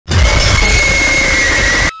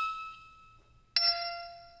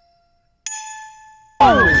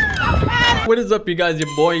What is up, you guys? Your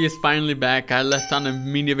boy is finally back. I left on a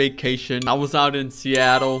mini vacation. I was out in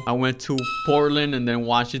Seattle. I went to Portland and then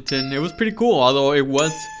Washington. It was pretty cool, although it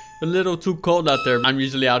was a little too cold out there. I'm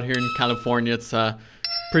usually out here in California. It's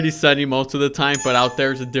pretty sunny most of the time, but out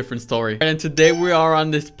there is a different story. And today we are on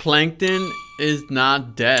this Plankton is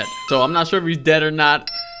not dead. So I'm not sure if he's dead or not.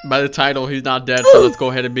 By the title, he's not dead. So let's go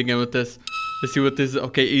ahead and begin with this. Let's see what this is.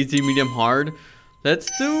 Okay, easy, medium, hard. Let's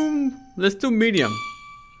do medium.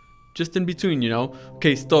 Just in between, you know.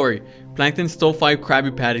 Okay, story. Plankton stole 5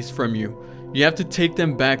 Krabby Patties from you. You have to take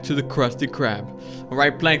them back to the Krusty Krab.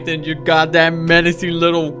 Alright, Plankton, you got that menacing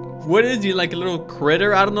little... What is he? Like a little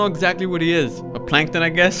critter? I don't know exactly what he is. A plankton, I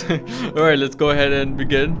guess. Alright, let's go ahead and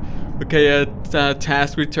begin. Okay,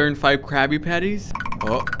 task return 5 Krabby Patties.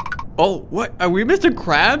 Oh, what? Are we Mr.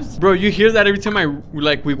 Krabs? Bro, you hear that every time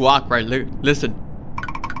we walk, right? Listen.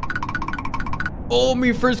 Oh,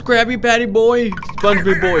 me first Krabby Patty boy.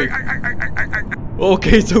 SpongeBob boy.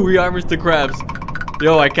 Okay, so we are Mr. Krabs.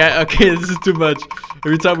 Yo, I can't. Okay, this is too much.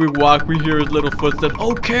 Every time we walk, we hear his little footsteps.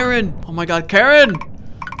 Oh, Karen. Oh my God, Karen.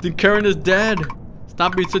 I think Karen is dead.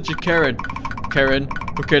 Stop being such a Karen. Karen.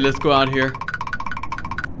 Okay, let's go out here.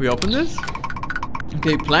 We open this?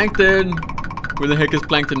 Okay, Plankton. Where the heck is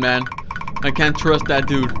Plankton, man? I can't trust that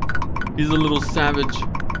dude. He's a little savage.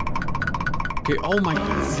 Okay, oh my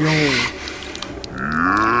God. Yo.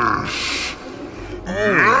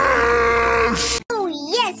 Oh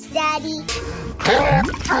yes, Daddy.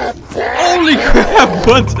 Holy crap!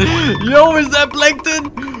 What? Yo, is that Plankton?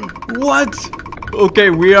 What? Okay,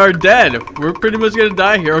 we are dead. We're pretty much gonna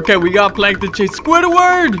die here. Okay, we got Plankton chase.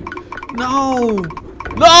 Squidward! No!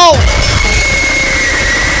 No!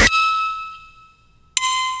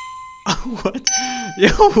 What? Yo,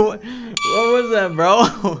 what was that, bro?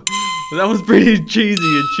 That was pretty cheesy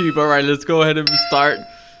and cheap. Alright, let's go ahead and start.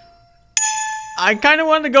 I kind of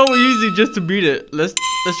want to go easy just to beat it. Let's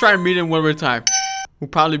try and beat it one more time.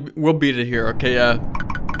 We'll beat it here. Okay,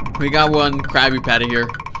 we got one Krabby Patty here.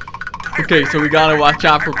 Okay, so we gotta watch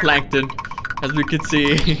out for Plankton, as we can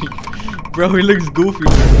see. Bro, he looks goofy.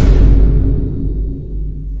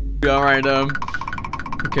 Alright,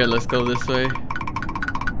 okay, let's go this way.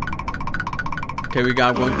 Okay, we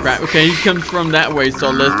got one crab. Okay, he comes from that way, so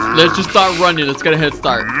let's just start running. Let's get a head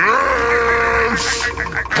start.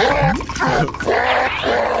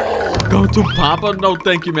 Go to Papa? No,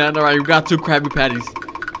 thank you, man. Alright, we got 2 Krabby Patties.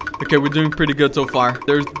 Okay, we're doing pretty good so far.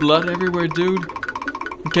 There's blood everywhere, dude.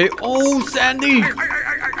 Okay, oh, Sandy!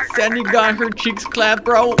 Sandy got her cheeks clapped,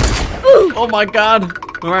 bro. Oh my God.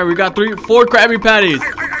 Alright, we got 4 Krabby Patties.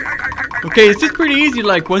 Okay, it's just pretty easy.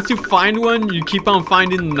 Like, once you find one, you keep on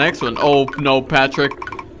finding the next one. Oh, no, Patrick.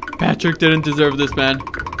 Patrick didn't deserve this, man.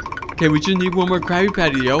 Okay, we just need one more Krabby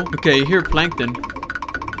Patty, yo. Okay, here, Plankton.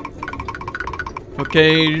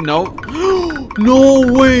 Okay, no. No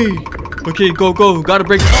way. Okay, go. Gotta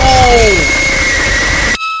break.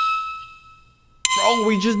 Oh! Bro,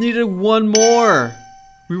 we just needed one more.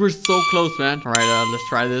 We were so close, man. All right, let's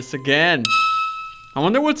try this again. I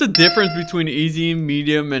wonder what's the difference between easy,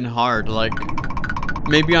 medium, and hard. Like,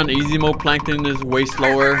 maybe on easy mode, Plankton is way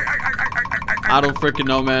slower. I don't freaking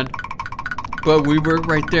know, man. But we were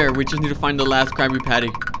right there. We just need to find the last Krabby Patty.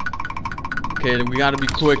 Okay, we gotta be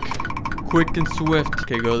quick. Quick and swift.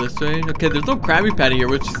 Okay, go this way. Okay, there's no Krabby Patty here,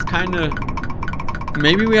 which is kind of...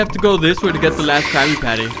 Maybe we have to go this way to get the last Krabby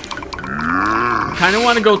Patty. I kind of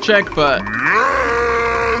want to go check, but...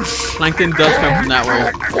 Plankton does come from that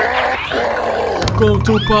way. Go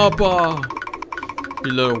to Papa!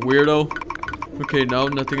 You little weirdo. Okay, no,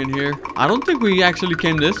 nothing in here. I don't think we actually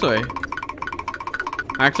came this way.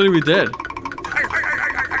 Actually, we did.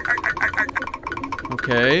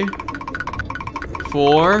 Okay.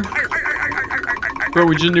 4. Bro,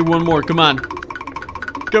 we just need one more. Come on.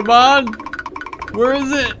 Come on. Where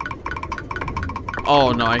is it?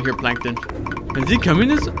 Oh, no, I hear Plankton. Is he coming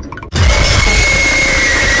this?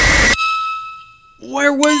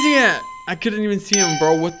 Where was he at? I couldn't even see him,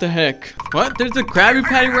 bro. What the heck? What? There's a Krabby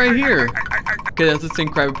Patty right here. Okay, that's the same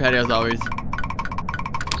Krabby Patty as always.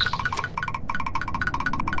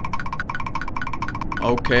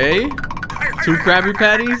 Okay. 2 Krabby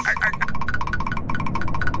Patties.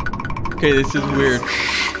 Okay, this is weird.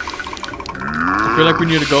 I feel like we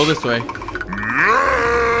need to go this way.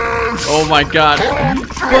 Oh my God.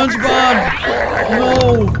 SpongeBob!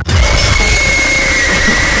 No!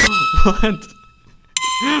 What?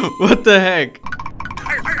 What the heck?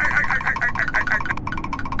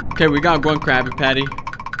 Okay, we got one Krabby Patty.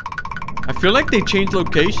 I feel like they changed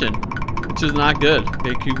location, which is not good.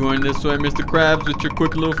 Okay, keep going this way, Mr. Krabs, with your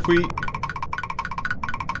quick little feet.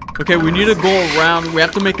 Okay, we need to go around. We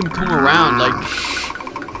have to make him come around. Like,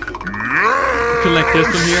 collect this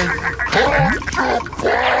one here.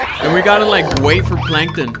 And we gotta like wait for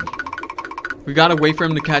Plankton. We gotta wait for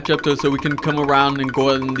him to catch up to us so we can come around and go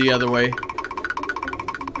in the other way.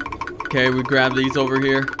 Okay, we grab these over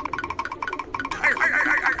here.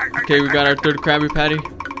 Okay, we got our third Krabby Patty.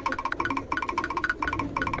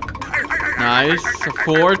 Nice. A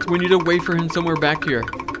fourth. We need to wait for him somewhere back here.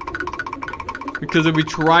 Because if we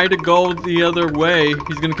try to go the other way,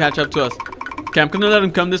 he's gonna catch up to us. Okay, I'm gonna let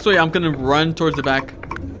him come this way. I'm gonna run towards the back.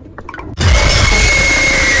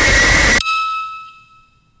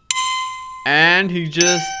 And he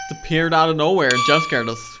just appeared out of nowhere and jump scared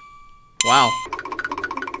us. Wow.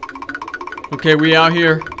 Okay, we out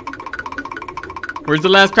here. Where's the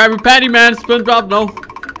last Krabby Patty, man? SpongeBob, no.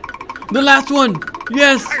 The last one.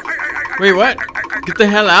 Yes. Wait, what? Get the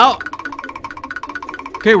hell out.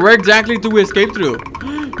 Okay, where exactly do we escape through?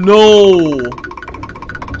 No.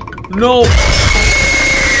 No.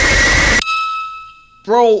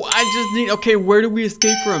 Bro, I just need... Okay, where do we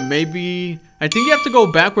escape from? Maybe... I think you have to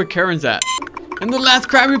go back where Karen's at. And the last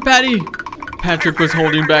Krabby Patty. Patrick was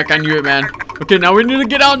holding back. I knew it, man. Okay, now we need to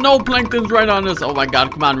get out. No, Plankton's right on us. Oh my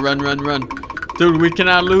god, come on. Run, run, run. Dude, we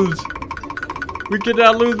cannot lose. We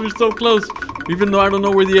cannot lose. We're so close. Even though I don't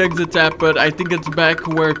know where the exit's at, but I think it's back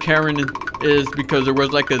where Karen is because there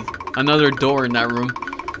was like another door in that room.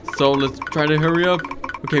 So let's try to hurry up.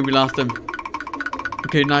 Okay, we lost him.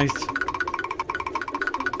 Okay, nice.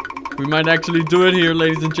 We might actually do it here,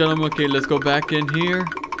 ladies and gentlemen. Okay, let's go back in here.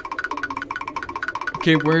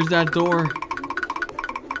 Okay, where's that door?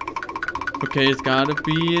 Okay, it's gotta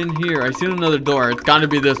be in here. I seen another door. It's gotta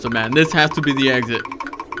be this one, man. This has to be the exit.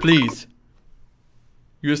 Please.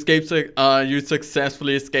 You escaped. You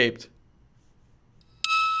successfully escaped.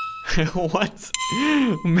 What?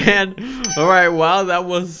 Man. Alright, wow, that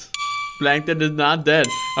was... Plankton is not dead.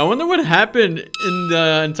 I wonder what happened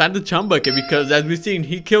inside the chum bucket, because as we've seen,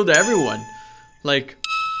 he killed everyone. Like,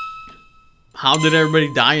 how did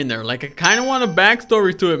everybody die in there? Like, I kind of want a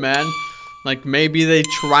backstory to it, man. Like, maybe they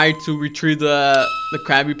tried to retrieve the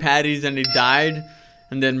Krabby Patties and they died,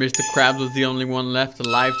 and then Mr. Krabs was the only one left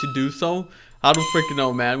alive to do so. I don't freaking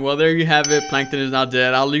know, man. Well, there you have it. Plankton is not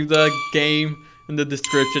dead. I'll leave the game in the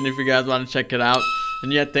description if you guys want to check it out.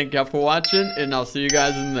 And yeah, thank y'all for watching, and I'll see you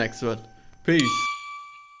guys in the next one. Peace.